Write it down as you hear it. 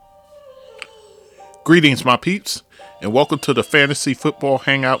Greetings, my peeps, and welcome to the Fantasy Football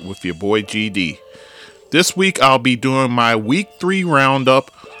Hangout with your boy GD. This week, I'll be doing my Week 3 roundup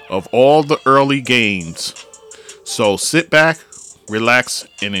of all the early games. So sit back, relax,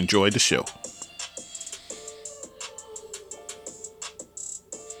 and enjoy the show.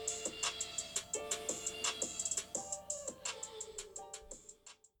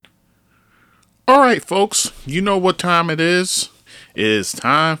 Alright, folks, you know what time it is. It is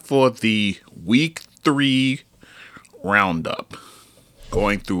time for the Week 3 roundup.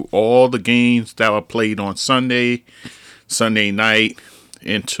 Going through all the games that were played on Sunday night,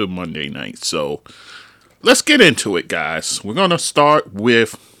 into Monday night. So let's get into it, guys. We're going to start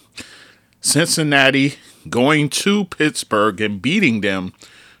with Cincinnati going to Pittsburgh and beating them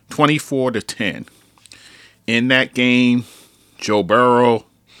 24-10. In that game, Joe Burrow,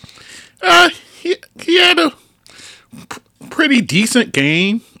 he had a pretty decent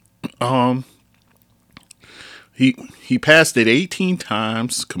game. He passed it 18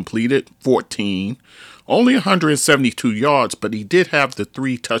 times, completed 14, only 172 yards, but he did have the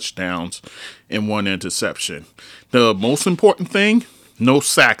 3 touchdowns and 1 interception. The most important thing, no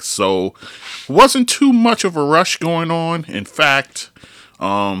sacks, so wasn't too much of a rush going on. In fact,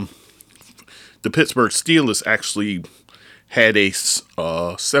 the Pittsburgh Steelers actually had a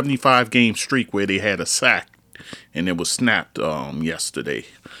 75-game streak where they had a sack, and it was snapped yesterday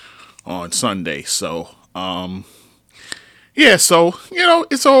on Sunday. So, so,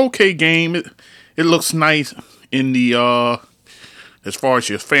 it's an okay game. It looks nice in the, as far as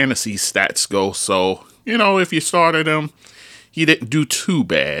your fantasy stats go. So, if you started him, he didn't do too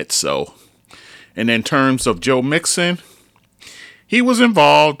bad. So, and in terms of Joe Mixon, he was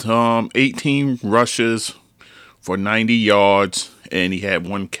involved, 18 rushes for 90 yards, and he had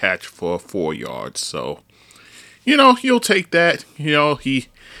 1 catch for 4 yards. So, you'll take that. He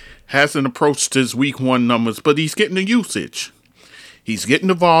hasn't approached his week 1 numbers, but he's getting the usage. He's getting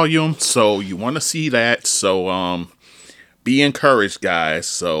the volume, so you want to see that. So, be encouraged, guys.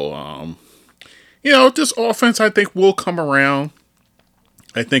 So, this offense, I think, will come around.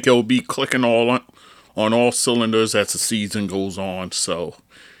 I think it will be clicking on all cylinders as the season goes on. So,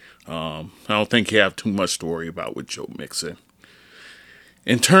 I don't think you have too much to worry about with Joe Mixon.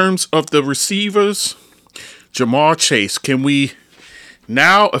 In terms of the receivers, Jamar Chase, can we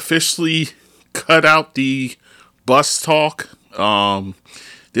now officially cut out the bus talk?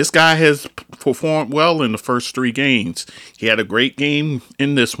 This guy has performed well in the first 3 games. He had a great game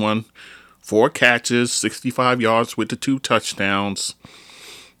in this one. 4 catches, 65 yards with the 2 touchdowns.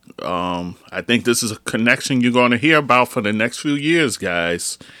 I think this is a connection you're going to hear about for the next few years,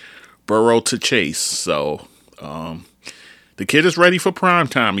 guys. Burrow to Chase. So, the kid is ready for prime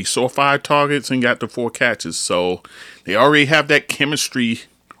time. He saw 5 targets and got the 4 catches. So, they already have that chemistry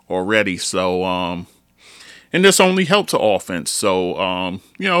already. So, and this only helps the offense. So,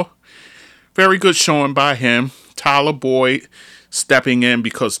 very good showing by him. Tyler Boyd stepping in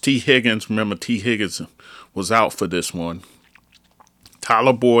because T. Higgins was out for this one.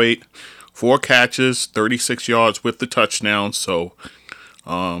 Tyler Boyd, 4 catches, 36 yards with the touchdown. So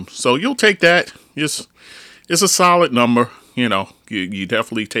you'll take that. It's a solid number. You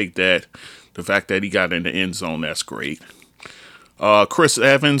definitely take that. The fact that he got in the end zone, that's great. Chris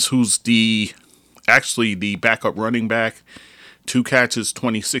Evans, who's actually the backup running back, 2 catches,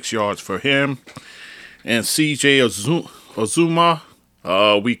 26 yards for him. And CJ Uzuma,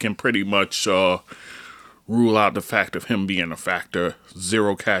 we can pretty much rule out the fact of him being a factor.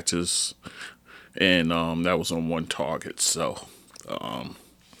 0 catches, and that was on 1 target. So,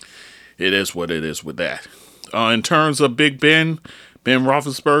 it is what it is with that. In terms of Big Ben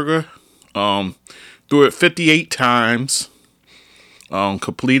Roethlisberger, threw it 58 times,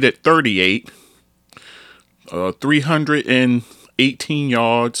 completed 38, 318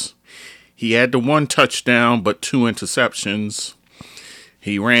 yards. He had the 1 touchdown, but 2 interceptions.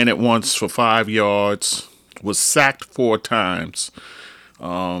 He ran it once for 5 yards, was sacked 4 times.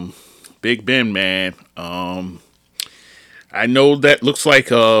 Big Ben, man. I know that looks like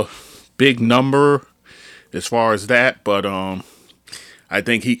a big number as far as that, but I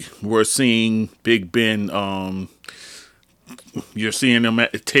think we're seeing Big Ben. You're seeing him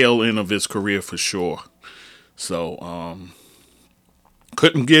at the tail end of his career for sure. So,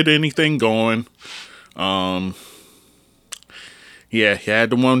 couldn't get anything going. He had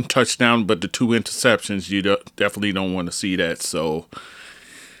the 1 touchdown, but the 2 interceptions, you definitely don't want to see that. So,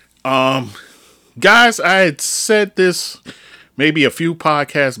 guys, I had said this maybe a few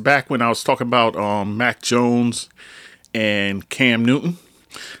podcasts back when I was talking about Mac Jones and Cam Newton.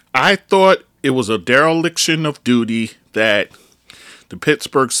 I thought it was a dereliction of duty that the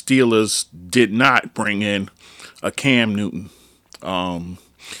Pittsburgh Steelers did not bring in a Cam Newton. You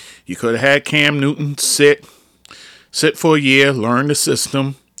could have had Cam Newton sit for a year, learn the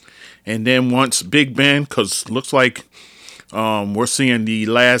system, and then once Big Ben, because looks like we're seeing the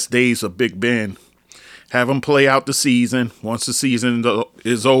last days of Big Ben, have him play out the season. Once the season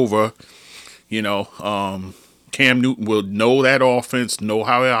is over, Cam Newton will know that offense, know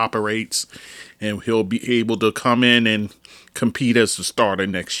how it operates, and he'll be able to come in and compete as the starter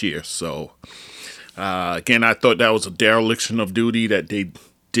next year. So, again, I thought that was a dereliction of duty that they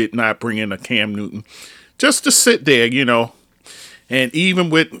did not bring in a Cam Newton just to sit there, And even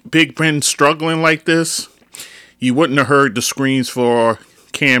with Big Ben struggling like this, you wouldn't have heard the screams for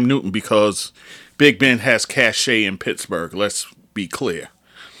Cam Newton because Big Ben has cachet in Pittsburgh. Let's be clear.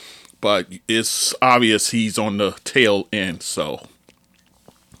 But it's obvious he's on the tail end. So,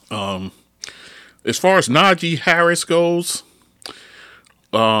 as far as Najee Harris goes,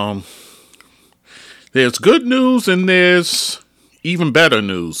 there's good news and there's even better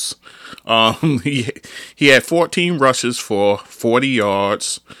news. He had 14 rushes for 40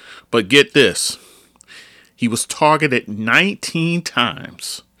 yards, but get this. He was targeted 19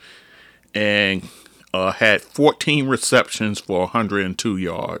 times and had 14 receptions for 102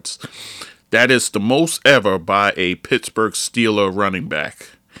 yards. That is the most ever by a Pittsburgh Steelers running back.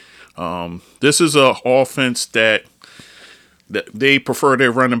 This is an offense that they prefer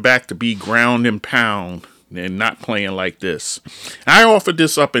their running back to be ground and pound and not playing like this. I offered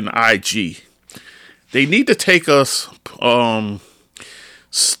this up in IG. They need to take us,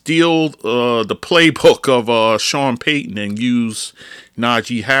 steal the playbook of Sean Payton and use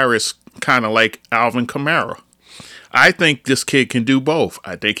Najee Harris kind of like Alvin Kamara. I think this kid can do both.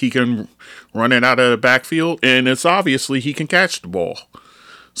 I think he can run it out of the backfield, and it's obviously he can catch the ball.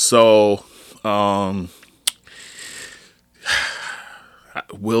 So,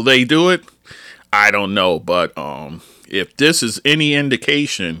 will they do it? I don't know, but if this is any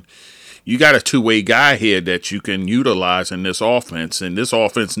indication, you got a two-way guy here that you can utilize in this offense, and this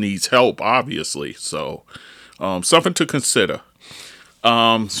offense needs help, obviously. So, something to consider.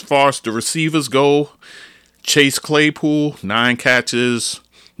 As far as the receivers go, Chase Claypool, 9 catches,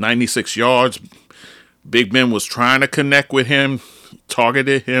 96 yards. Big Ben was trying to connect with him,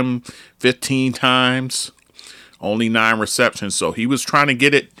 targeted him 15 times, only 9 receptions. So he was trying to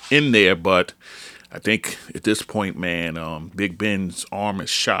get it in there, but I think at this point, man, Big Ben's arm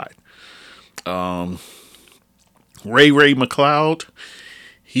is shot. Ray McLeod,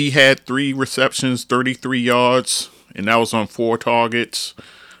 he had 3 receptions, 33 yards, and that was on 4 targets.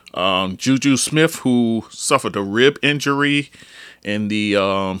 Juju Smith, who suffered a rib injury in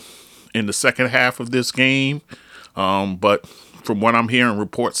the second half of this game, but from what I'm hearing,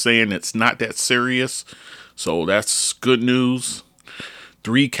 reports saying it's not that serious, so that's good news.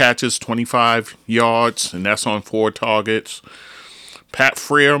 3 catches, 25 yards, and that's on 4 targets. Pat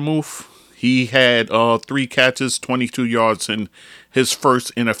Freiermuth, he had 3 catches, 22 yards, and his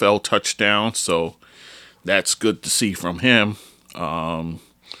first NFL touchdown, so that's good to see from him.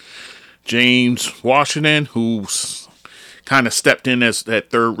 James Washington, who's kind of stepped in as that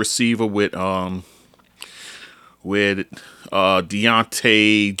third receiver with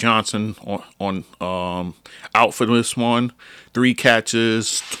Deontay Johnson on out for this one. 3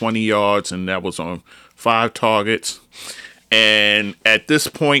 catches, 20 yards, and that was on 5 targets. And at this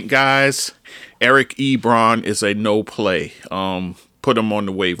point, guys, Eric Ebron is a no play. Put him on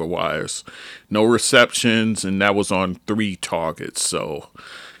the waiver wires. No receptions, and that was on 3 targets. So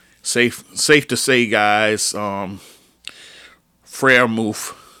safe to say, guys,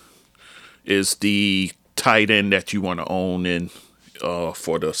 Freiermuth is the tight end that you want to own in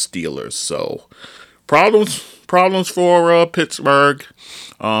for the Steelers. So problems for Pittsburgh.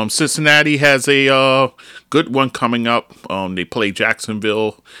 Cincinnati has a good one coming up. They play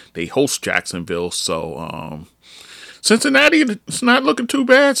Jacksonville. They host Jacksonville. So Cincinnati is not looking too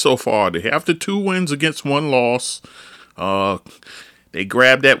bad so far. They have the 2 wins against 1 loss. They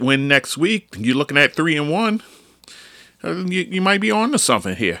grab that win next week. You're looking at 3-1. You might be on to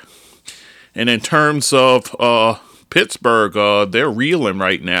something here. And in terms of Pittsburgh, they're reeling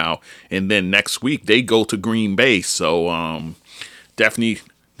right now. And then next week they go to Green Bay. So definitely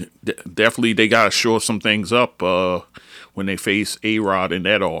they got to shore some things up when they face A-Rod in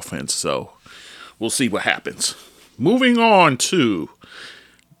that offense. So we'll see what happens. Moving on to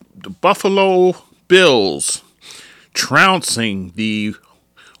the Buffalo Bills trouncing the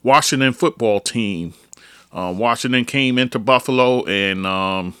Washington football team. Washington came into Buffalo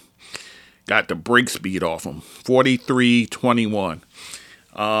and got the brakes beat off them, 43-21.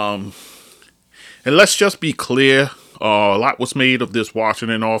 And let's just be clear, A lot was made of this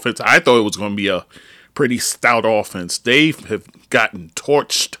Washington offense. I thought it was going to be a pretty stout offense. They have gotten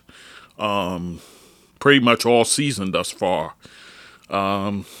torched pretty much all season thus far.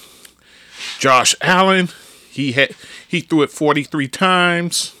 Josh Allen, he threw it 43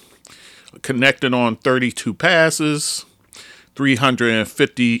 times, connected on 32 passes,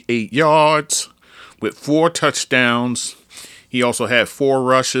 358 yards with 4 touchdowns. He also had 4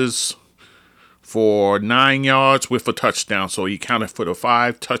 rushes for 9 yards with a touchdown. So he counted for the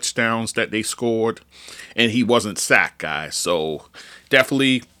 5 touchdowns that they scored. And he wasn't sacked, guys. So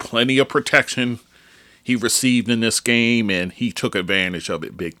definitely plenty of protection he received in this game, and he took advantage of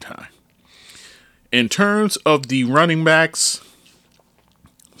it big time. In terms of the running backs,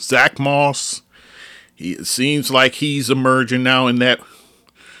 Zach Moss, it seems like he's emerging now in that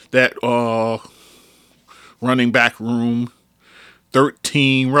running back room.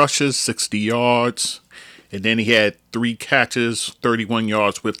 13 rushes, 60 yards, and then he had 3 catches, 31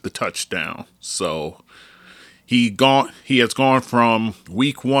 yards with the touchdown. So he has gone from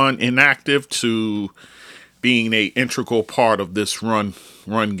week 1 inactive to being an integral part of this run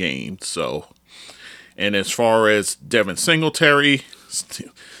game. So, and as far as Devin Singletary,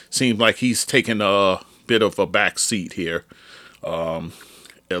 seems like he's taken a bit of a back seat here.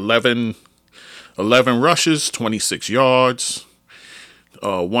 11 rushes, 26 yards.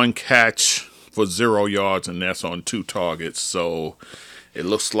 1 catch for 0 yards, and that's on 2 targets. So it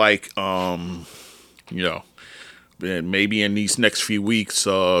looks like, maybe in these next few weeks,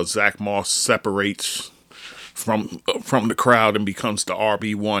 Zach Moss separates from the crowd and becomes the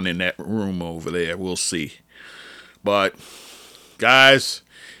RB1 in that room over there. We'll see. But guys,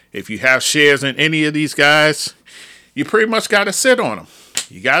 if you have shares in any of these guys, you pretty much got to sit on them.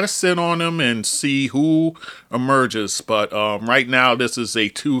 You got to sit on them and see who emerges. But right now, this is a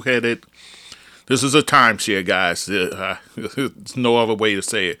timeshare, guys. There's no other way to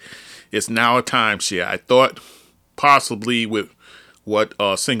say it. It's now a timeshare. I thought possibly with what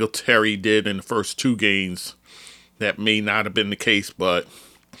Singletary did in the first 2 games, that may not have been the case. But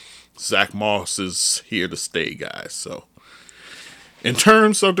Zach Moss is here to stay, guys. So in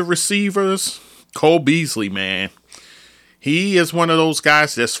terms of the receivers, Cole Beasley, man. He is one of those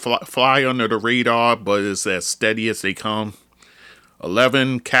guys that's fly under the radar, but is as steady as they come.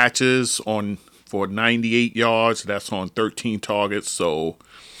 11 catches for 98 yards. That's on 13 targets. So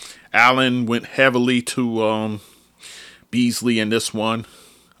Allen went heavily to Beasley in this one.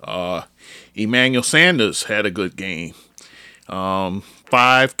 Emmanuel Sanders had a good game.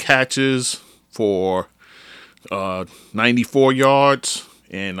 5 catches for 94 yards,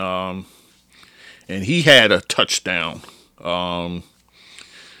 and he had a touchdown. 2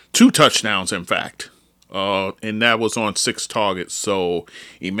 touchdowns, in fact. And that was on 6 targets. So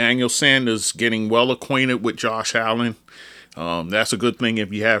Emmanuel Sanders getting well acquainted with Josh Allen. That's a good thing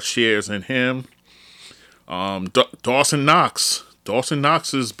if you have shares in him. Dawson Knox. Dawson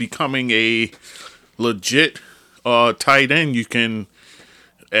Knox is becoming a legit tight end. You can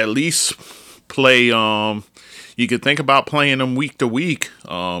at least play. You can think about playing him week to week.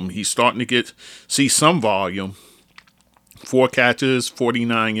 He's starting to see some volume. 4 catches,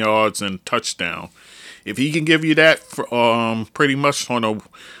 49 yards, and touchdown. If he can give you that pretty much on a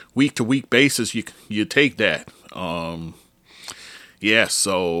week-to-week basis, you take that.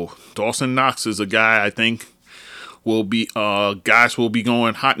 So Dawson Knox is a guy I think guys will be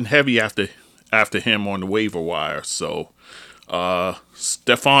going hot and heavy after him on the waiver wire. So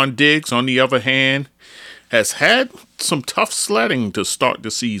Stephon Diggs, on the other hand, has had some tough sledding to start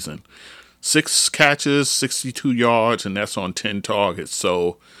the season. 6 catches, 62 yards, and that's on 10 targets.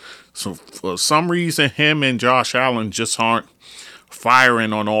 So for some reason, him and Josh Allen just aren't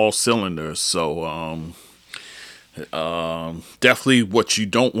firing on all cylinders. So definitely what you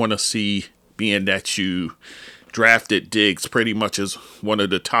don't want to see, being that you drafted Diggs pretty much as one of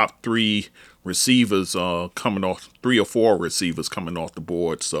the top 3 receivers 3 or 4 receivers coming off the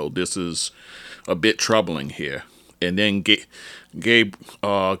board. So this is a bit troubling here. And then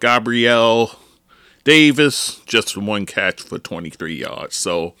Gabriel Davis, just 1 catch for 23 yards.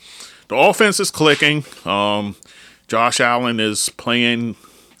 So the offense is clicking. Josh Allen is playing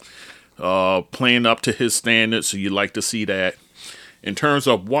up to his standards, so you like to see that. In terms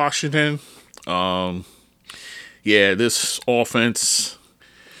of Washington, this offense,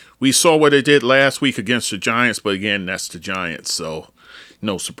 we saw what it did last week against the Giants, but again, that's the Giants, so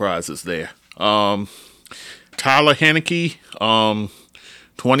no surprises there. Tyler Heineke,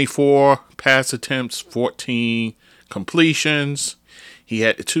 24 pass attempts, 14 completions. He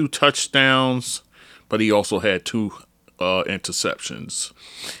had 2 touchdowns, but he also had 2 interceptions.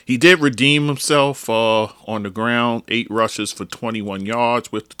 He did redeem himself on the ground, 8 rushes for 21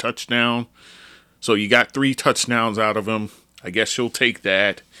 yards with the touchdown. So you got 3 touchdowns out of him. I guess you'll take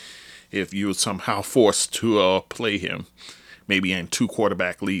that if you were somehow forced to play him, maybe in 2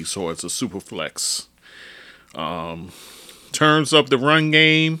 quarterback leagues or as a super flex. In terms of the run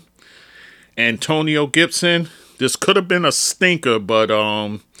game, Antonio Gibson, this could have been a stinker, but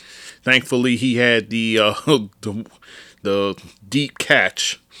thankfully he had the deep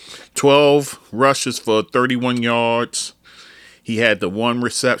catch. 12 rushes for 31 yards. He had the 1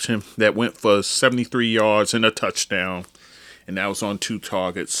 reception that went for 73 yards and a touchdown, and that was on 2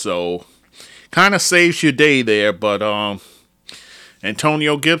 targets. So kind of saves your day there, but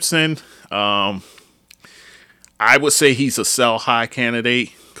Antonio Gibson, I would say he's a sell high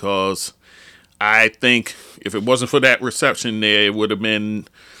candidate, because I think if it wasn't for that reception there, it would have been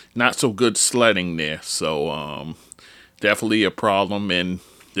not so good sledding there. So definitely a problem. And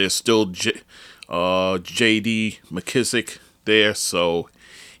there's still J.D. McKissick there, so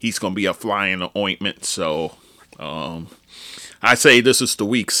he's going to be a fly in the ointment. So I say this is the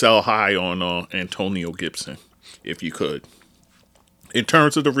week. Sell high on Antonio Gibson if you could. In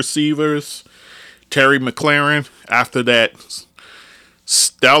terms of the receivers, Terry McLaurin, after that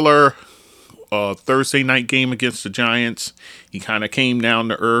stellar Thursday night game against the Giants, he kind of came down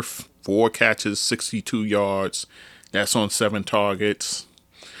to earth. 4 catches, 62 yards. That's on 7 targets.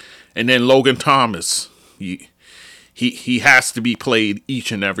 And then Logan Thomas, he has to be played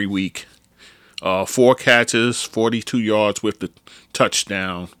each and every week. 4 catches, 42 yards with the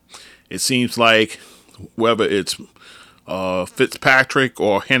touchdown. It seems like whether it's Fitzpatrick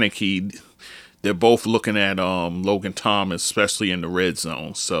or Heineke, they're both looking at Logan Thomas, especially in the red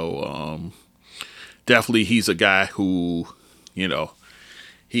zone. So definitely he's a guy who,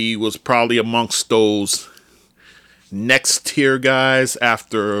 he was probably amongst those next tier guys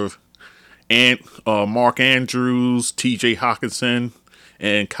after Mark Andrews, TJ Hawkinson,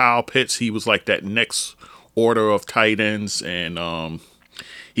 and Kyle Pitts. He was like that next order of tight ends, and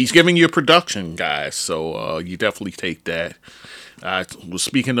he's giving you production, guys. So you definitely take that. I was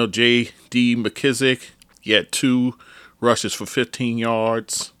speaking of J.D. McKissick. He had 2 rushes for 15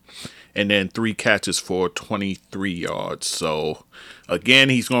 yards and then 3 catches for 23 yards. So, again,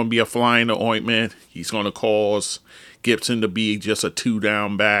 he's going to be a fly in the ointment. He's going to cause Gibson to be just a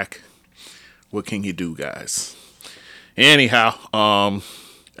 2-down back. What can you do, guys? Anyhow,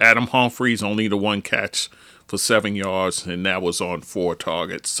 Adam Humphries only the 1 catch for 7 yards, and that was on 4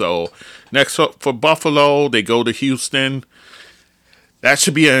 targets. So, next up for Buffalo, they go to Houston. That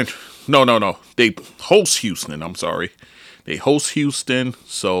should be no. They host Houston. I'm sorry. They host Houston.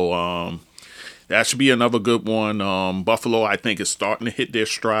 So that should be another good one. Buffalo, I think, is starting to hit their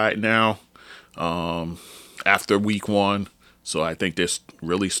stride now after week 1. So I think they're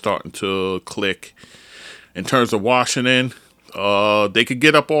really starting to click. In terms of Washington, they could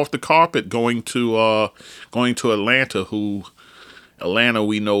get up off the carpet going to Atlanta, who Atlanta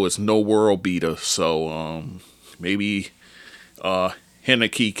we know is no world beater. So maybe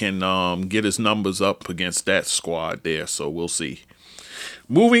Heineke can get his numbers up against that squad there, so we'll see.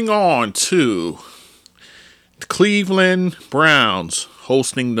 Moving on to the Cleveland Browns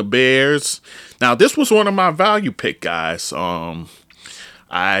hosting the Bears. Now, this was one of my value pick guys. I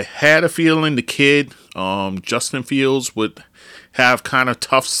had a feeling the kid, Justin Fields, would have kind of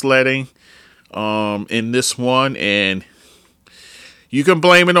tough sledding in this one, and you can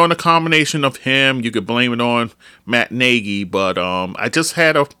blame it on a combination of him. You could blame it on Matt Nagy, but I just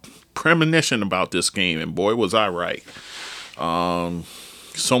had a premonition about this game, and boy, was I right.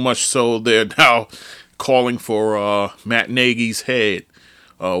 So much so they're now calling for Matt Nagy's head.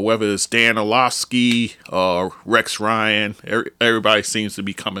 Whether it's Dan Orlovsky, Rex Ryan, everybody seems to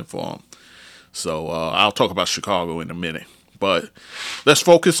be coming for him. So I'll talk about Chicago in a minute. But let's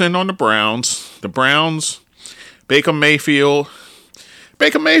focus in on the Browns. The Browns, Baker Mayfield,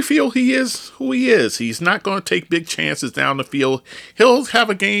 he is who he is. He's not going to take big chances down the field. He'll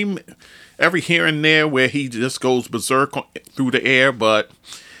have a game every here and there where he just goes berserk through the air, but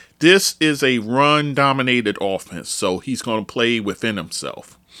this is a run-dominated offense, so he's going to play within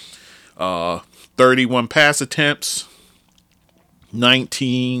himself. 31 pass attempts,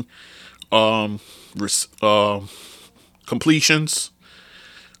 19 completions,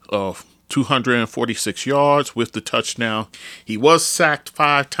 246 yards with the touchdown. He was sacked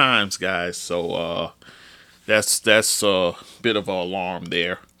 5 times, guys. So that's a bit of an alarm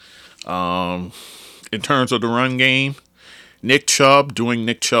there. In terms of the run game, Nick Chubb doing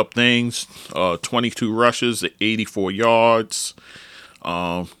Nick Chubb things. 22 rushes at 84 yards.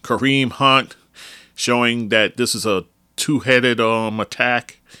 Kareem Hunt showing that this is a two-headed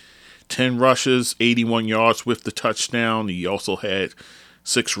attack. 10 rushes, 81 yards with the touchdown. He also had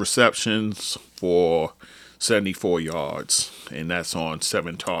 6 receptions for 74 yards, and that's on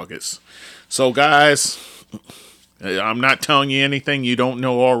 7 targets. So, guys, I'm not telling you anything you don't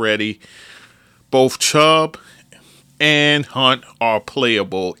know already. Both Chubb and Hunt are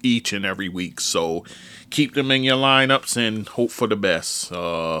playable each and every week, so keep them in your lineups and hope for the best,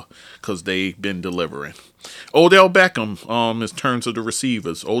 because they've been delivering. Odell Beckham, in terms of the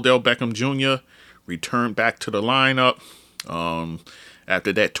receivers, Odell Beckham Jr. returned back to the lineup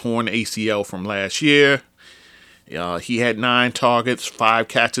after that torn ACL from last year. He had 9 targets, 5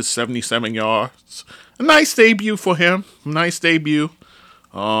 catches, 77 yards. A nice debut for him. Nice debut.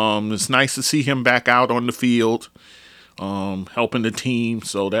 It's nice to see him back out on the field, helping the team,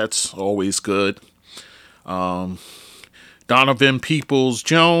 so that's always good. Donovan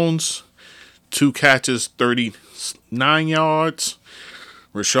Peoples-Jones, 2 catches, 39 yards.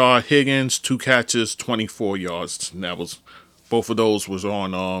 Rashard Higgins, 2 catches, 24 yards. And that was, both of those was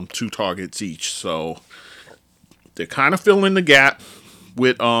on 2 targets each. So they're kind of filling the gap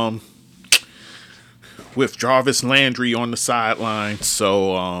with Jarvis Landry on the sideline.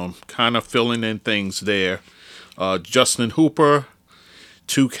 So kind of filling in things there. Justin Hooper,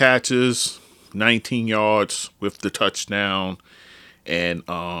 2 catches, 19 yards with the touchdown, and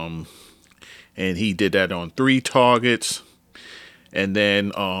he did that on 3 targets. And then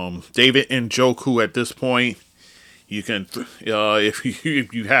David Njoku, at this point, you can if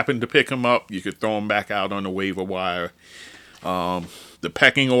you happen to pick him up, you could throw him back out on the waiver wire. The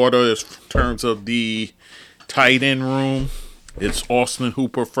pecking order is, in terms of the tight end room, it's Austin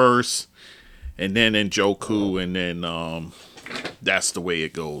Hooper first, and then Njoku, and then that's the way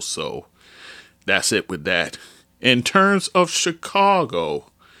it goes. So that's it with that. In terms of Chicago,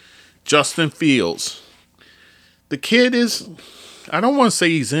 Justin Fields. The kid is, I don't want to say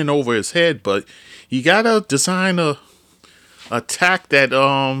he's in over his head, but you got to design a attack that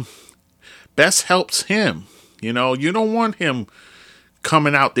best helps him. You know, you don't want him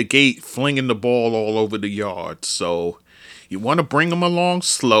coming out the gate flinging the ball all over the yard. So you want to bring him along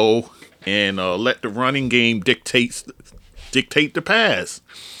slow and let the running game dictate the pass.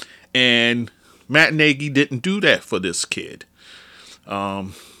 And Matt Nagy didn't do that for this kid.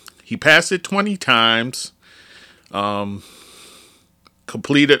 He passed it 20 times,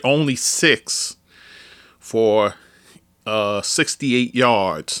 completed only 6 for 68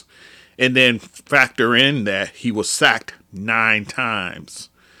 yards. And then factor in that he was sacked 9 times.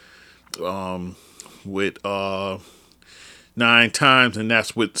 With 9 times, and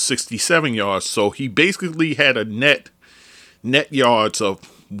that's with 67 yards. So he basically had a net yards of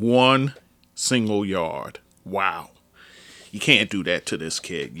 1 single yard. Wow. You can't do that to this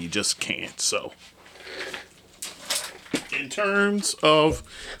kid. You just can't. So, in terms of,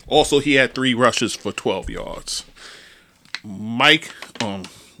 also he had 3 rushes for 12 yards.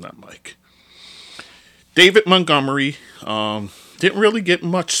 David Montgomery didn't really get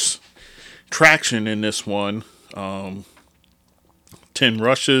much traction in this one. 10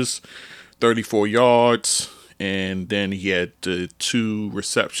 rushes, 34 yards, and then he had 2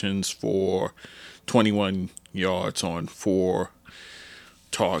 receptions for 21 yards on 4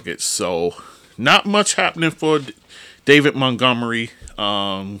 targets. So not much happening for David Montgomery.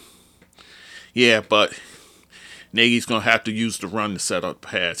 But Nagy's going to have to use the run to set up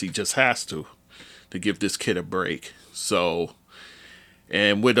pass. He just has to give this kid a break. So,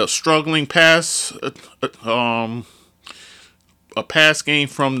 and with a struggling pass, a pass game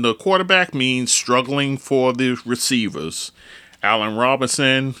from the quarterback means struggling for the receivers. Allen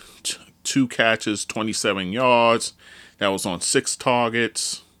Robinson, 2 catches, 27 yards. That was on 6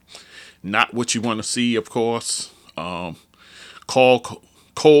 targets. Not what you want to see, of course. Cole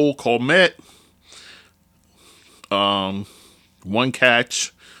Kmet, 1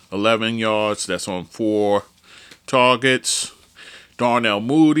 catch, 11 yards. That's on 4 targets. Darnell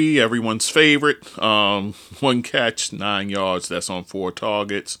Mooney, everyone's favorite, 1 catch, 9 yards. That's on 4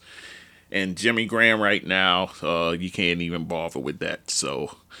 targets. And Jimmy Graham right now, you can't even bother with that.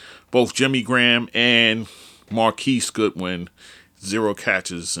 So both Jimmy Graham and Marquise Goodwin, 0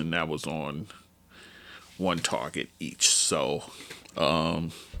 catches, and that was on 1 target each. So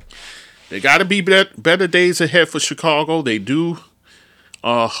they got to be better days ahead for Chicago. They do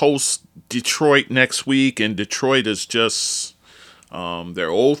host Detroit next week, and Detroit is just, they're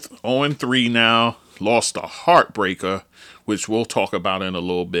 0-3 now. Lost a heartbreaker, which we'll talk about in a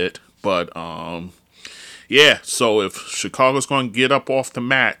little bit. But so if Chicago's going to get up off the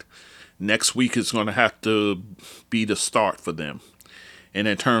mat, next week is going to have to be the start for them. And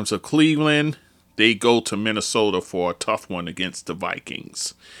in terms of Cleveland, they go to Minnesota for a tough one against the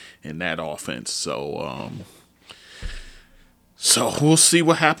Vikings in that offense. So we'll see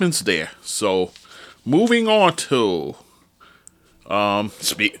what happens there. So moving on to,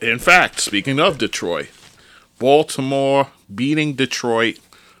 speaking of Detroit, Baltimore beating Detroit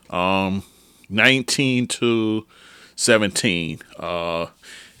 19-17.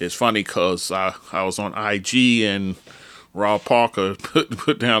 It's funny because I was on IG and Rob Parker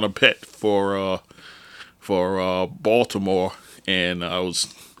put down a bet for Baltimore, and I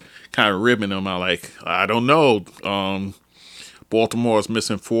was kind of ribbing him. I don't know. Baltimore's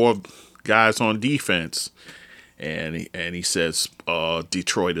missing 4 guys on defense, and he says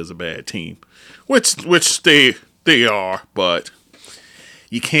Detroit is a bad team, which they are, but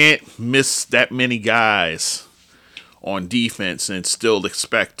you can't miss that many guys on defense and still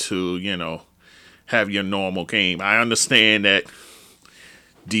expect to have your normal game. I understand that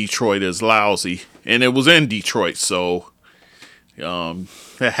Detroit is lousy, and it was in Detroit, so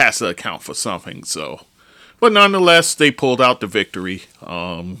that has to account for something. So. But nonetheless, they pulled out the victory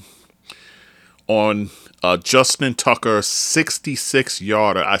on Justin Tucker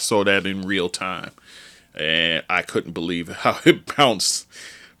 66-yarder. I saw that in real time, and I couldn't believe how it bounced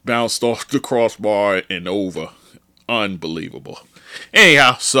off the crossbar and over. Unbelievable.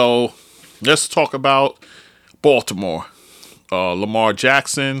 Anyhow, so let's talk about Baltimore. Lamar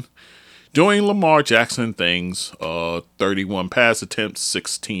Jackson doing Lamar Jackson things. 31 pass attempts,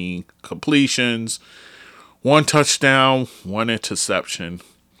 16 completions. 1 touchdown, 1 interception.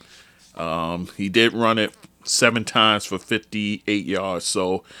 He did run it 7 times for 58 yards.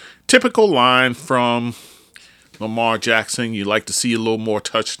 So, typical line from Lamar Jackson. You like to see a little more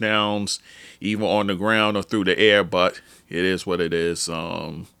touchdowns, either on the ground or through the air, but it is what it is.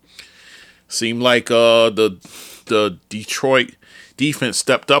 Seemed like the Detroit defense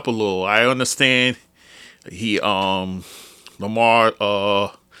stepped up a little. I understand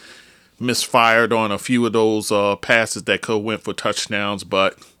Lamar misfired on a few of those passes that could have went for touchdowns,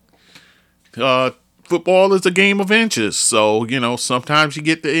 but football is a game of inches. So, sometimes you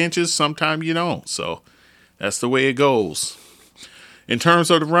get the inches, sometimes you don't. So, that's the way it goes. In terms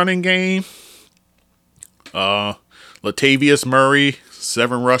of the running game, Latavius Murray,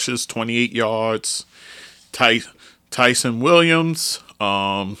 7 rushes, 28 yards. Tyson Williams,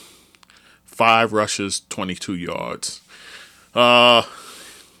 5 rushes, 22 yards.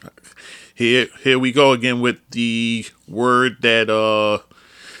 Here we go again with the word that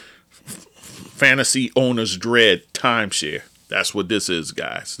fantasy owners dread, timeshare. That's what this is,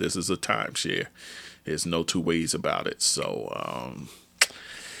 guys. This is a timeshare. There's no 2 ways about it. So,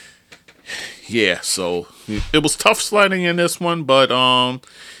 so it was tough sledding in this one, but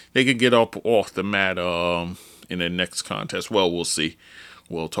they could get up off the mat in the next contest. Well, we'll see.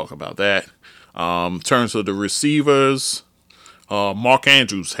 We'll talk about that. In terms of the receivers, Mark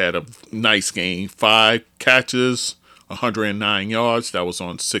Andrews had a nice game. 5 catches, 109 yards. That was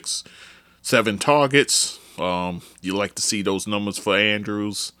on 7 targets. You like to see those numbers for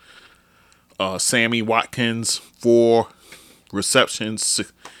Andrews. Sammy Watkins, 4 receptions,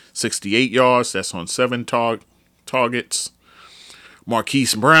 68 yards. That's on 7 targets.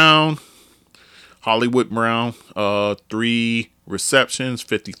 Marquise Brown, Hollywood Brown, 3 receptions,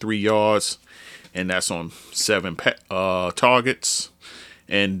 53 yards. And that's on 7 targets.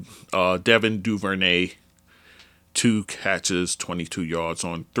 And Devin Duvernay, 2 catches, 22 yards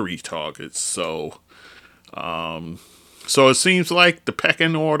on 3 targets. So it seems like the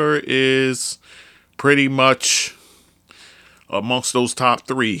pecking order is pretty much amongst those top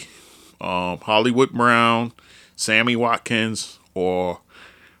 3. Hollywood Brown, Sammy Watkins, or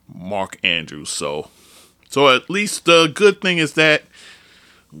Mark Andrews. So at least the good thing is that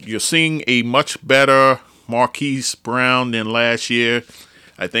you're seeing a much better Marquise Brown than last year.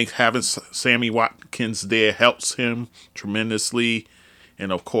 I think having Sammy Watkins there helps him tremendously.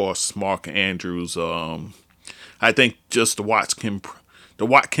 And, of course, Mark Andrews. I think just the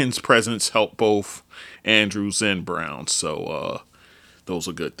Watkins presence helped both Andrews and Brown. So those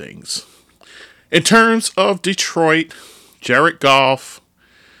are good things. In terms of Detroit, Jared Goff,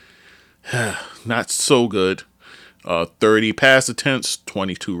 not so good. 30 pass attempts,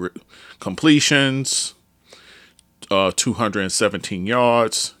 22 completions, 217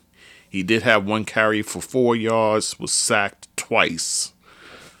 yards. He did have 1 carry for 4 yards, was sacked twice.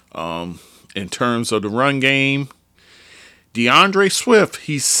 In terms of the run game, DeAndre Swift,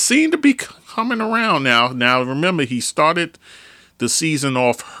 he seemed to be coming around now. Now, remember, he started the season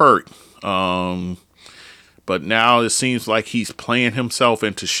off hurt. But now it seems like he's playing himself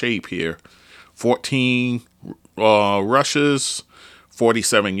into shape here. 14 rushes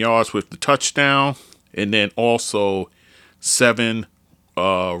 47 yards with the touchdown, and then also seven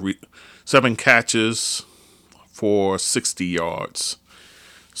seven catches for 60 yards.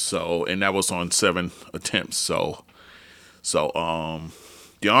 So, and that was on 7 attempts. So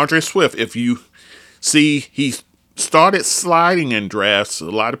DeAndre Swift, if you see, he started sliding in drafts. A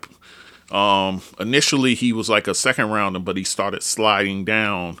lot of initially he was like a second rounder, but he started sliding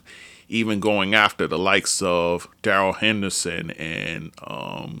down, even going after the likes of Darrell Henderson and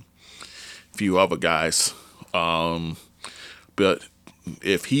a few other guys. But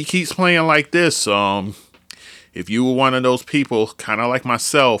if he keeps playing like this, if you were one of those people, kind of like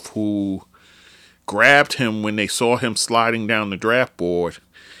myself, who grabbed him when they saw him sliding down the draft board,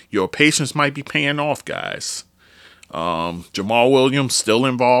 your patience might be paying off, guys. Jamal Williams still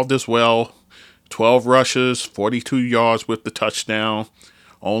involved as well. 12 rushes, 42 yards with the touchdown.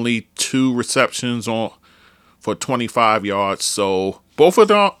 Only 2 receptions for 25 yards. So both of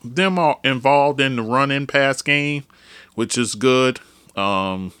them are involved in the run-in pass game, which is good.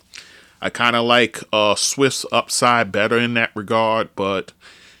 I kind of like Swift's upside better in that regard, but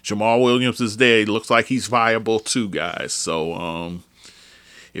Jamal Williams is there. He looks like he's viable too, guys. So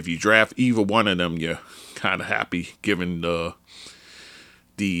if you draft either one of them, you're kind of happy given the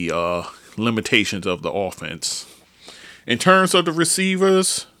limitations of the offense. In terms of the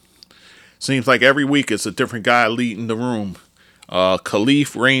receivers, seems like every week it's a different guy leading the room.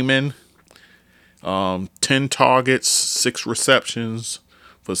 Khalif Raymond, 10 targets, 6 receptions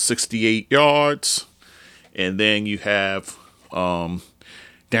for 68 yards. And then you have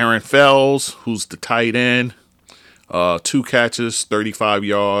Darren Fells, who's the tight end. 2 catches, 35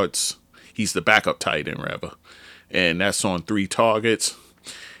 yards. He's the backup tight end, rather. And that's on 3 targets.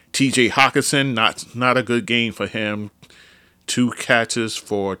 TJ Hawkinson, not a good game for him. 2 catches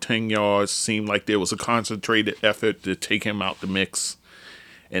for 10 yards. Seemed like there was a concentrated effort to take him out the mix.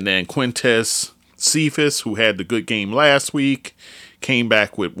 And then Quintez Cephas, who had the good game last week, came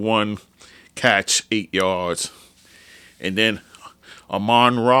back with 1 catch, 8 yards. And then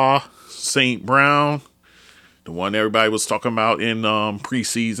Amon-Ra St. Brown, the one everybody was talking about in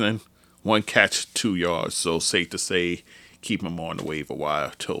preseason, 1 catch, 2 yards. So safe to say, keep him on the waiver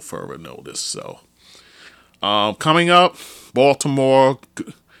wire till further notice. So coming up, Baltimore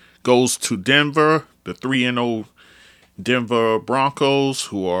goes to Denver, the 3-0 Denver Broncos,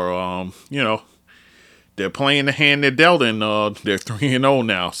 who are, they're playing the hand they're dealt in. They're 3-0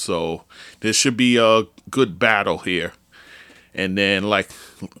 now, so this should be a good battle here. And then, like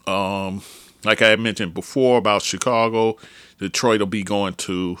I mentioned before about Chicago, Detroit will be going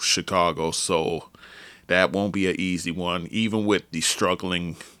to Chicago, so that won't be an easy one, even with the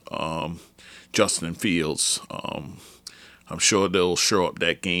struggling Justin Fields. I'm sure they'll show up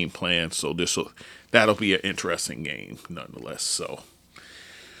that game plan, so that'll be an interesting game nonetheless. So,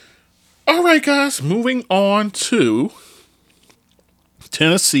 all right, guys, moving on to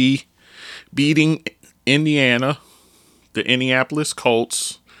Tennessee beating Indiana, the Indianapolis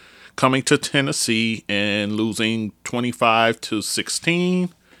Colts coming to Tennessee and losing 25-16.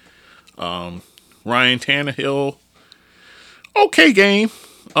 Ryan Tannehill, okay game.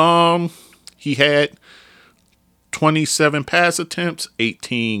 He had 27 pass attempts,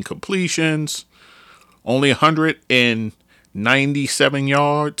 18 completions, only 197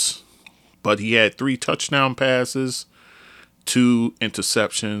 yards, but he had 3 touchdown passes, 2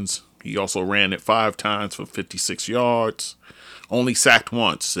 interceptions. He also ran it 5 times for 56 yards, only sacked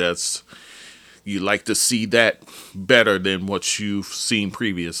once. You like to see that better than what you've seen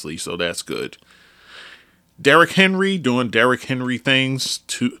previously, so that's good. Derrick Henry doing Derrick Henry things,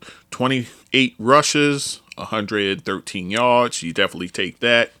 28 rushes, 113 yards. You definitely take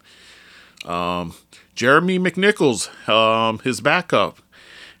that. Jeremy McNichols, his backup,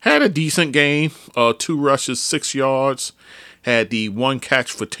 had a decent game. 2 rushes, 6 yards. Had the 1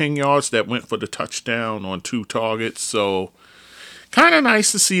 catch for 10 yards that went for the touchdown on 2 targets. So kind of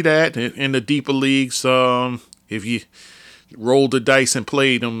nice to see that in the deeper leagues. If you rolled the dice and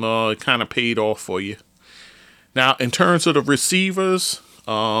played them, it kind of paid off for you. Now, in terms of the receivers,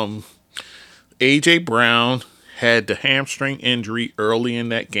 A.J. Brown had the hamstring injury early in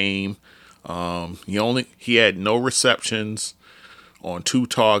that game. He had no receptions on 2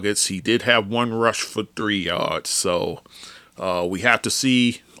 targets. He did have 1 rush for 3 yards. So we have to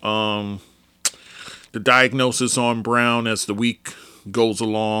see the diagnosis on Brown as the week goes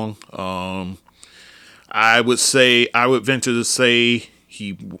along. I would venture to say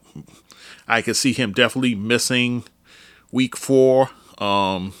I could see him definitely missing week 4.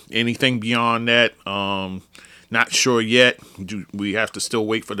 Anything beyond that, not sure yet. We have to still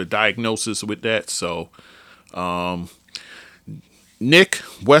wait for the diagnosis with that. So Nick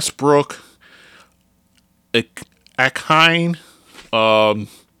Westbrook Akine,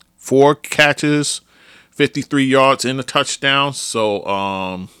 4 catches, 53 yards in the touchdown.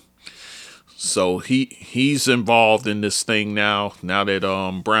 So he's involved in this thing now. Now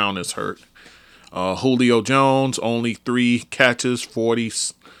that Brown is hurt. Julio Jones only 3 catches,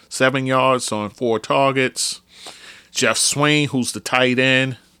 47 yards on 4 targets. Jeff Swain, who's the tight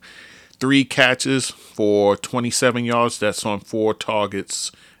end, 3 catches for 27 yards. That's on 4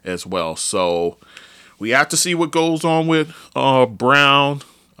 targets as well. So we have to see what goes on with Brown.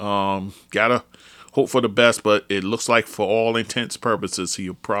 Gotta hope for the best, but it looks like for all intents and purposes,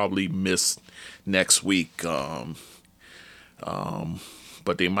 he'll probably miss next week.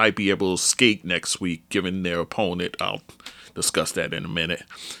 But they might be able to skate next week given their opponent. I'll discuss that in a minute.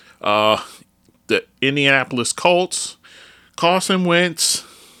 The Indianapolis Colts, Carson Wentz,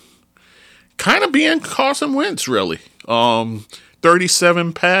 kind of being Carson Wentz, really.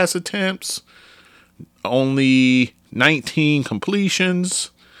 37 pass attempts, only 19 completions.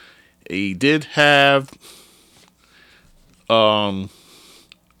 He did have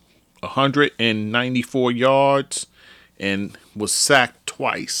 194 yards and was sacked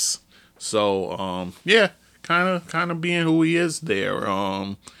twice. So kind of being who he is there.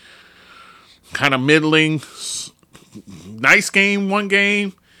 Kind of middling. Nice game one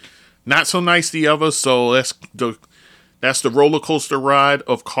game, not so nice the other. So that's the roller coaster ride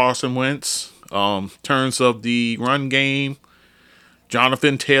of Carson Wentz. Terms of the run game,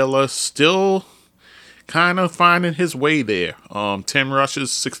 Jonathan Taylor still kind of finding his way there. 10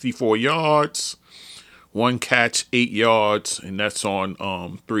 rushes, 64 yards. 1 catch, 8 yards, and that's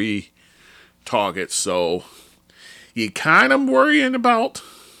on 3 targets. So you're kind of worrying about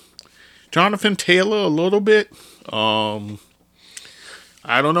Jonathan Taylor a little bit. I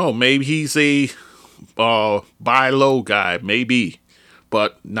don't know. Maybe he's a buy low guy, maybe.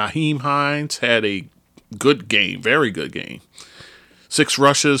 But Naheem Hines had a good game, very good game. 6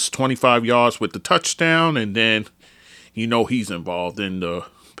 rushes, 25 yards with the touchdown, and then he's involved in the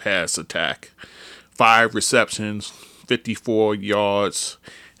pass attack. 5 receptions, 54 yards,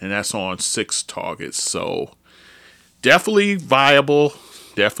 and that's on 6 targets. So definitely viable,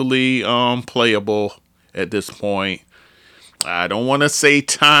 definitely playable at this point. I don't want to say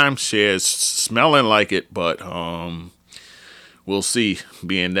timeshares, smelling like it, but we'll see.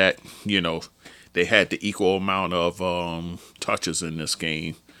 Being that they had the equal amount of touches in this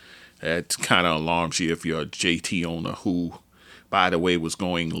game, that kind of alarms you if you're a JT owner who, by the way, was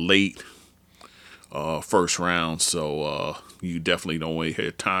going late. First round, so you definitely don't want to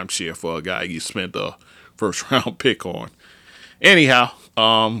hit timeshare for a guy you spent a first round pick on. Anyhow,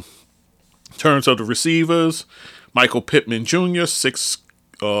 in terms of the receivers, Michael Pittman Jr., 6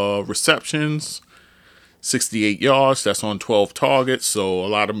 receptions, 68 yards. That's on 12 targets, so a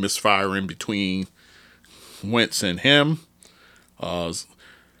lot of misfiring between Wentz and him.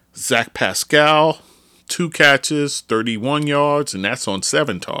 Zach Pascal, 2 catches, 31 yards, and that's on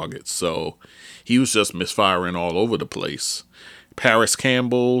 7 targets. So he was just misfiring all over the place. Paris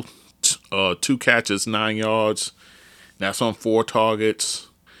Campbell, 2 catches, 9 yards. That's on 4 targets.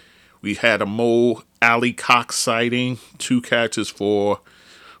 We had a Mo Alley Cox sighting, 2 catches for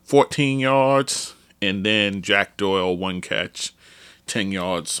 14 yards. And then Jack Doyle, 1 catch, 10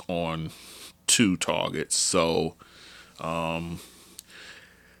 yards on 2 targets. So that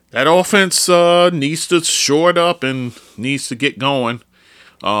offense needs to shore it up and needs to get going.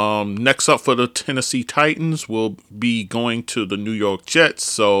 Next up for the Tennessee Titans will be going to the New York Jets,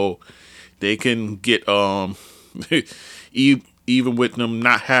 so they can get even with them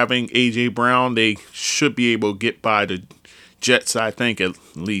not having A.J. Brown, they should be able to get by the Jets. I think at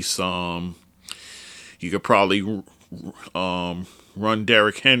least you could probably run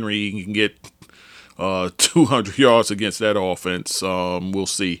Derrick Henry. You can get 200 yards against that offense. We'll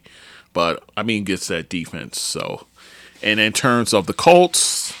see, but gets that defense. So. And in terms of the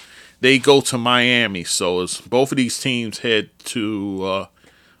Colts, they go to Miami. So as both of these teams head to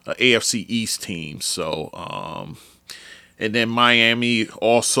a AFC East team. So, and then Miami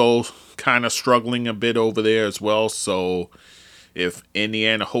also kind of struggling a bit over there as well. So if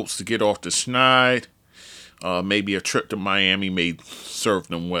Indiana hopes to get off the schneid, maybe a trip to Miami may serve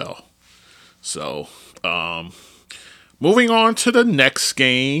them well. So, moving on to the next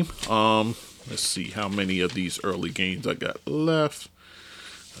game. Let's see how many of these early games I got left.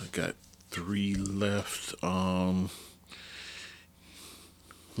 I got 3 left.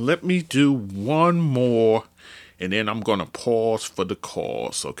 Let me do one more, and then I'm going to pause for the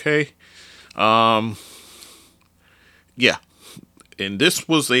calls, okay? Yeah. And this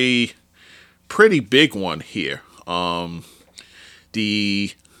was a pretty big one here.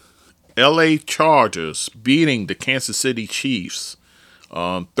 the LA Chargers beating the Kansas City Chiefs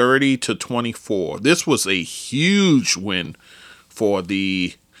 30-24. This was a huge win for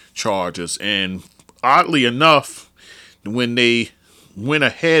the Chargers, and oddly enough, when they went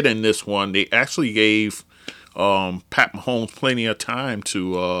ahead in this one, they actually gave Pat Mahomes plenty of time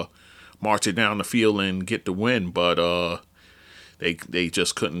to march it down the field and get the win, but they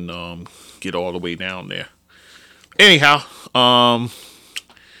just couldn't get all the way down there. Anyhow,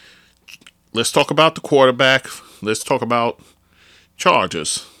 let's talk about the quarterback. Let's talk about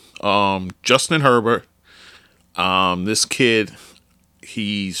Chargers. Justin Herbert. This kid,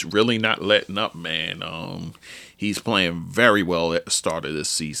 he's really not letting up, man. He's playing very well at the start of this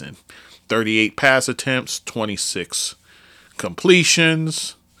season. 38 pass attempts, 26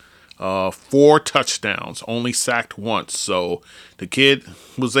 completions, 4 touchdowns, only sacked once. So the kid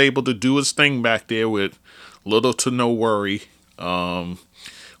was able to do his thing back there with little to no worry,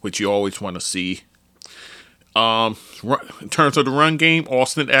 which you always want to see. In terms of the run game,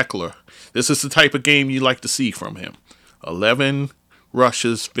 Austin Eckler. This is the type of game you like to see from him. 11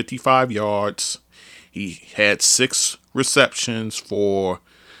 rushes, 55 yards. He had 6 receptions for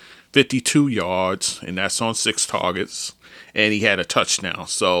 52 yards, and that's on 6 targets. And he had a touchdown.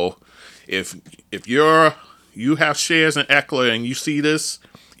 So if you have shares in Eckler and you see this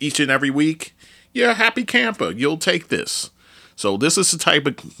each and every week, you're a happy camper. You'll take this. So this is the type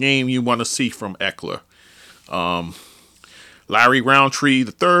of game you want to see from Eckler. Larry Roundtree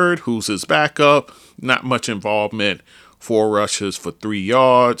III, who's his backup, not much involvement. 4 rushes for 3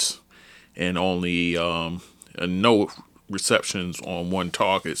 yards and only no receptions on 1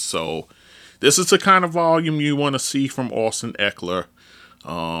 target. So this is the kind of volume you want to see from Austin Eckler.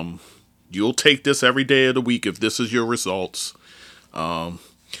 You'll take this every day of the week if this is your results. In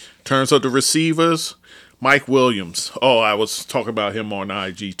terms of the receivers, Mike Williams. Oh, I was talking about him on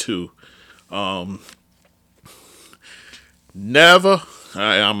IG too. Never,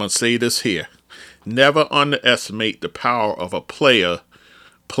 I'm going to say this here, never underestimate the power of a player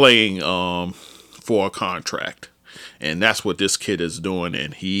playing for a contract. And that's what this kid is doing,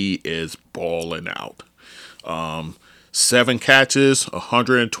 and he is balling out. 7 catches,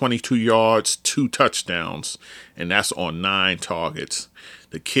 122 yards, 2 touchdowns, and that's on 9 targets.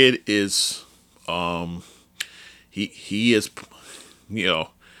 The kid is, he is, an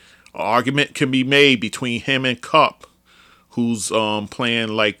argument can be made between him and Kupp, who's playing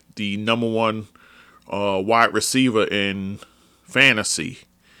like the number 1 wide receiver in fantasy.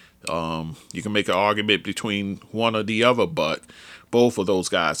 You can make an argument between one or the other, but both of those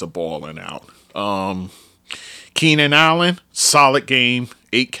guys are balling out. Keenan Allen, solid game,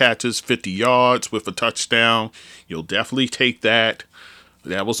 8 catches, 50 yards with a touchdown. You'll definitely take that.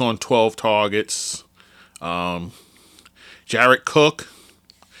 That was on 12 targets. Jared Cook,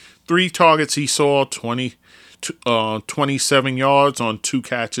 3 targets he saw, 27 yards on 2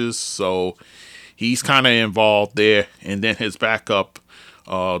 catches. So he's kind of involved there. And then his backup,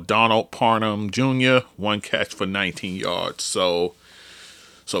 Donald Parham Jr., 1 catch for 19 yards. So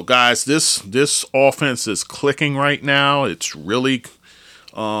guys, this offense is clicking right now. It's really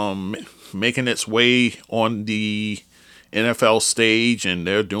making its way on the NFL stage, and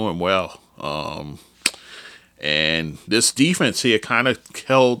they're doing well. And this defense here kind of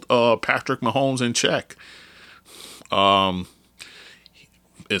held Patrick Mahomes in check. And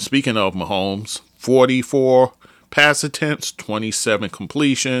speaking of Mahomes, 44 pass attempts, 27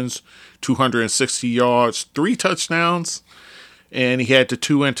 completions, 260 yards, 3 touchdowns, and he had the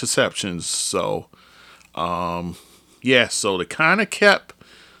 2 interceptions. So, so they kind of kept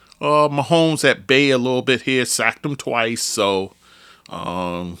Mahomes at bay a little bit here, sacked him twice. So,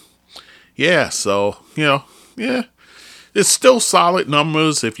 it's still solid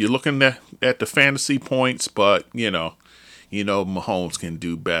numbers if you're looking at the fantasy points, but Mahomes can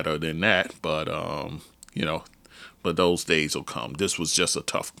do better than that. But but those days will come. This was just a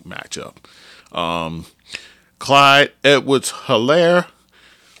tough matchup. Clyde Edwards-Helaire.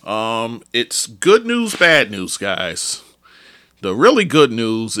 It's good news, bad news, guys. The really good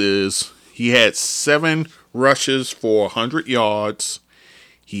news is he had 7 rushes for 100 yards.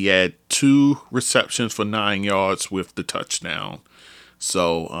 He had 2 receptions for 9 yards with the touchdown.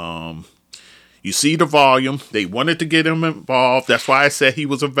 So, you see the volume. They wanted to get him involved. That's why I said he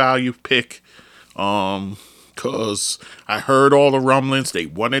was a value pick. Because I heard all the rumblings. They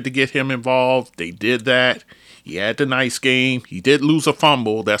wanted to get him involved. They did that. He had the nice game. He did lose a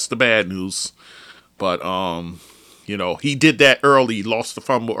fumble. That's the bad news. But, he did that early. He lost the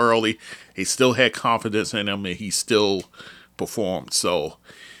fumble early. He still had confidence in him, and he still performed. So,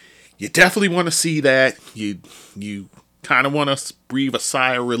 you definitely want to see that. You kind of want to breathe a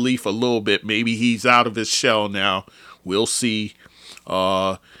sigh of relief a little bit. Maybe he's out of his shell now. We'll see.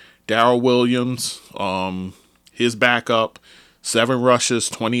 Darrell Williams, his backup, 7 rushes,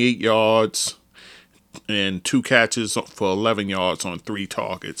 28 yards, and 2 catches for 11 yards on 3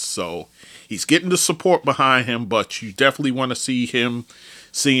 targets. So he's getting the support behind him, but you definitely want to see him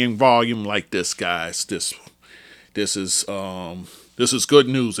seeing volume like this, guys. This is good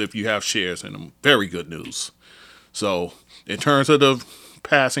news if you have shares in him. Very good news. So in terms of the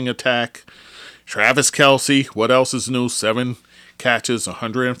passing attack, Travis Kelce, what else is new? 7 catches,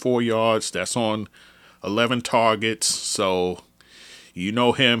 104 yards. That's on 11 targets. So you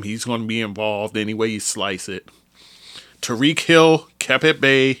know him. He's going to be involved any way you slice it. Tyreek Hill kept at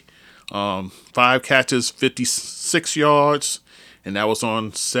bay. 5 catches, 56 yards. And that was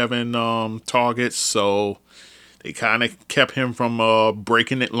on 7 targets. So they kind of kept him from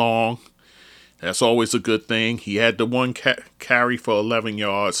breaking it long. That's always a good thing. He had the 1 carry for 11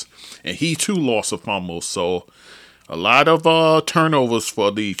 yards. And he too lost a fumble. So a lot of turnovers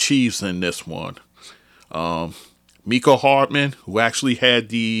for the Chiefs in this one. Miko Hardman, who actually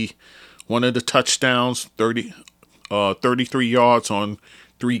had one of the touchdowns, 33 yards on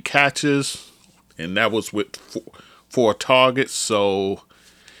 3 catches, and that was with 4 targets. So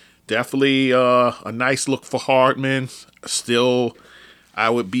definitely a nice look for Hardman. Still, I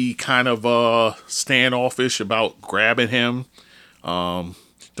would be kind of standoffish about grabbing him.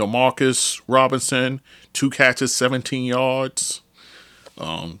 Demarcus Robinson, 2 catches, 17 yards.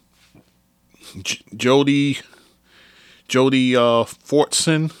 Jody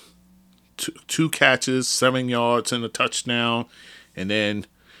Fortson, 2 catches, 7 yards and a touchdown. And then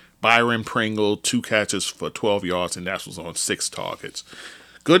Byron Pringle, 2 catches for 12 yards, and that was on 6 targets.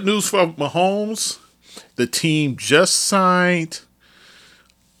 Good news for Mahomes. The team just signed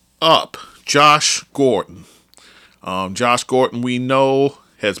up Josh Gordon. Josh Gordon, we know,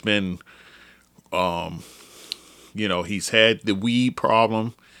 has been, he's had the weed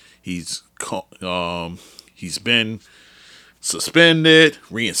problem. He's been suspended,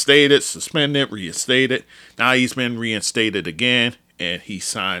 reinstated, suspended, reinstated. Now he's been reinstated again, and he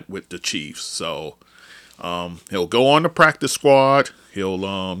signed with the Chiefs. So he'll go on the practice squad. He'll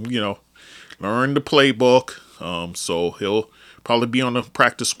learn the playbook. So he'll probably be on the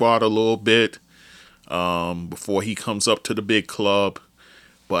practice squad a little bit before he comes up to the big club.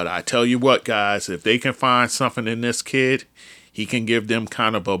 But I tell you what, guys, if they can find something in this kid, he can give them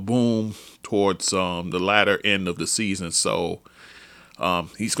kind of a boom towards the latter end of the season. So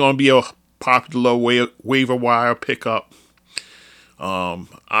he's going to be a popular waiver wire pickup. I'm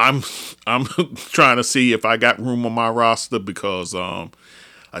trying to see if I got room on my roster because a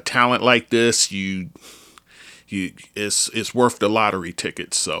talent like this, it's worth the lottery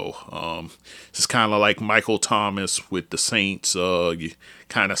ticket. So it's kind of like Michael Thomas with the Saints. You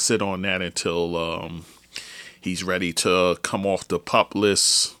kind of sit on that until he's ready to come off the pup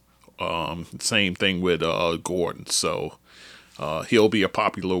list. Same thing with Gordon. So he'll be a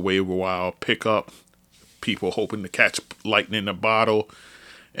popular waiver wire pickup. People hoping to catch lightning in a bottle,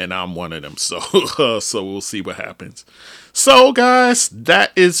 and I'm one of them. So so we'll see what happens. So guys,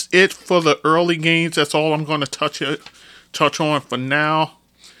 that is it for the early games. That's all I'm going to touch on for now.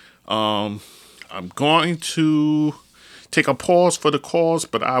 I'm going to take a pause for the calls,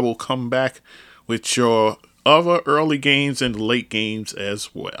 but I will come back with your other early games and late games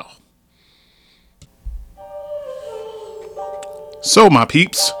as well. So my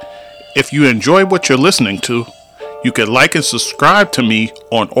peeps, if you enjoy what you're listening to, you can like and subscribe to me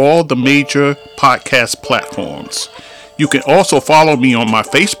on all the major podcast platforms. You can also follow me on my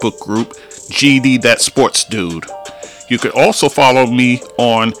Facebook group, GD That Sports Dude. You can also follow me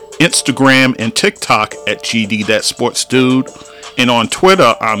on Instagram and TikTok at GD That Sports Dude. And on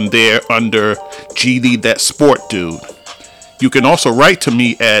Twitter, I'm there under GD That Sport Dude. You can also write to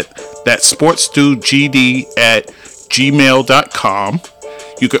me at thatsportsdudegd@gmail.com.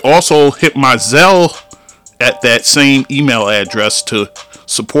 You can also hit my Zelle at that same email address to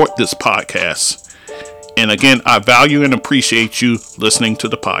support this podcast. And again, I value and appreciate you listening to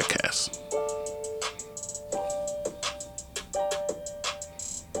the podcast.